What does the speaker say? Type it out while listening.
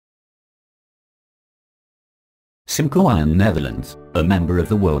Simco-Ion Netherlands, a member of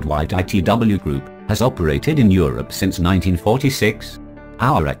the worldwide ITW Group, has operated in Europe since 1946.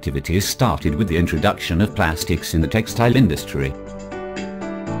 Our activities started with the introduction of plastics in the textile industry.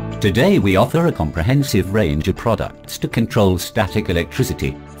 Today we offer a comprehensive range of products to control static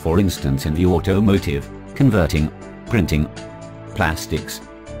electricity, for instance in the automotive, converting, printing, plastics,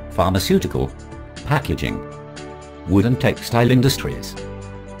 pharmaceutical, packaging, wood and textile industries.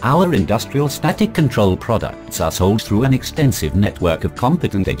 Our industrial static control products are sold through an extensive network of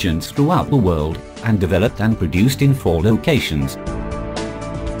competent agents throughout the world, and developed and produced in 4 locations: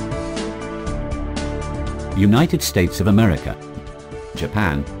 United States of America,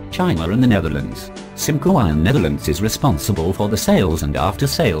 Japan, China and the Netherlands. Simco-Ion Netherlands is responsible for the sales and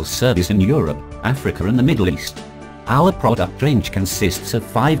after-sales service in Europe, Africa and the Middle East. Our product range consists of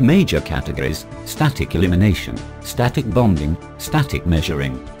 5 major categories: static elimination, static bonding, static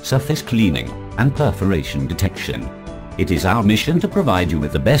measuring, surface cleaning, and perforation detection. It is our mission to provide you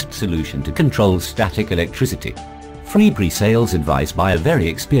with the best solution to control static electricity. Free pre-sales advice by a very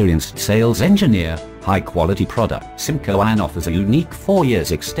experienced sales engineer, high-quality product. Simco-Ion offers a unique 4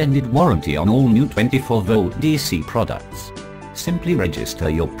 years extended warranty on all new 24-volt DC products. Simply register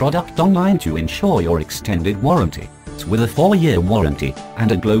your product online to ensure your extended warranty. With a 4-year warranty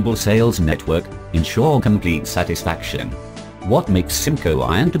and a global sales network, ensure complete satisfaction. What makes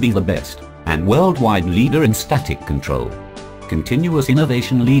Simco-Ion to be the best and worldwide leader in static control? Continuous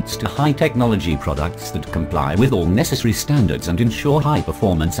innovation leads to high-technology products that comply with all necessary standards and ensure high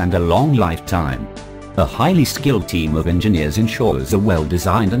performance and a long lifetime. A highly skilled team of engineers ensures a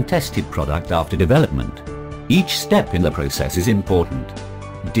well-designed and tested product after development. Each step in the process is important.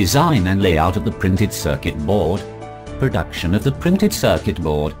 Design and layout of the printed circuit board. Production of the printed circuit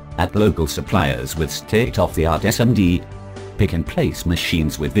board at local suppliers with state-of-the-art SMD. Pick and place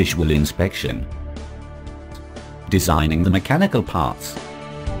machines with visual inspection. Designing the mechanical parts.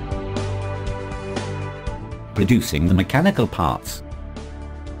 Producing the mechanical parts.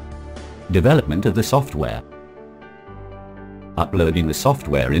 Development of the software. Uploading the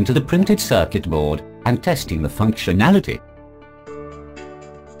software into the printed circuit board and testing the functionality.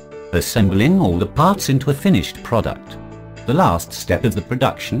 Assembling all the parts into a finished product. The last step of the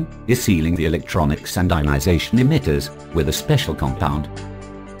production is sealing the electronics and ionization emitters with a special compound.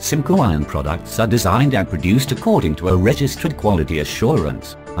 Simco-Ion products are designed and produced according to a registered quality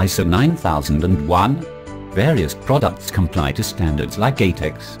assurance, ISO 9001. Various products comply to standards like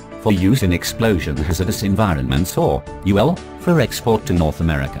ATEX, for use in explosion hazardous environments, or UL, for export to North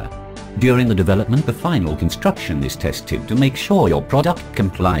America. During the development, the final construction is tested to make sure your product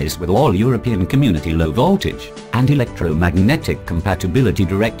complies with all European Community low voltage and electromagnetic compatibility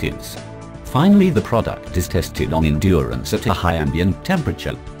directives. Finally, the product is tested on endurance at a high ambient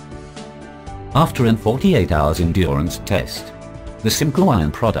temperature. After a 48 hours endurance test, the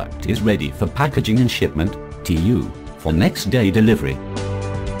Simco-Ion product is ready for packaging and shipment, TU, for next day delivery.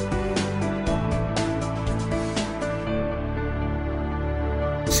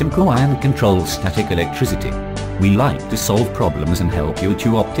 Simco-Ion controls static electricity. We like to solve problems and help you to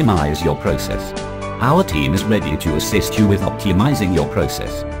optimize your process. Our team is ready to assist you with optimizing your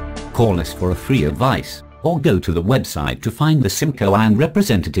process. Call us for a free advice, or go to the website to find the Simco-Ion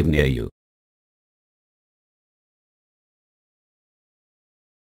representative near you.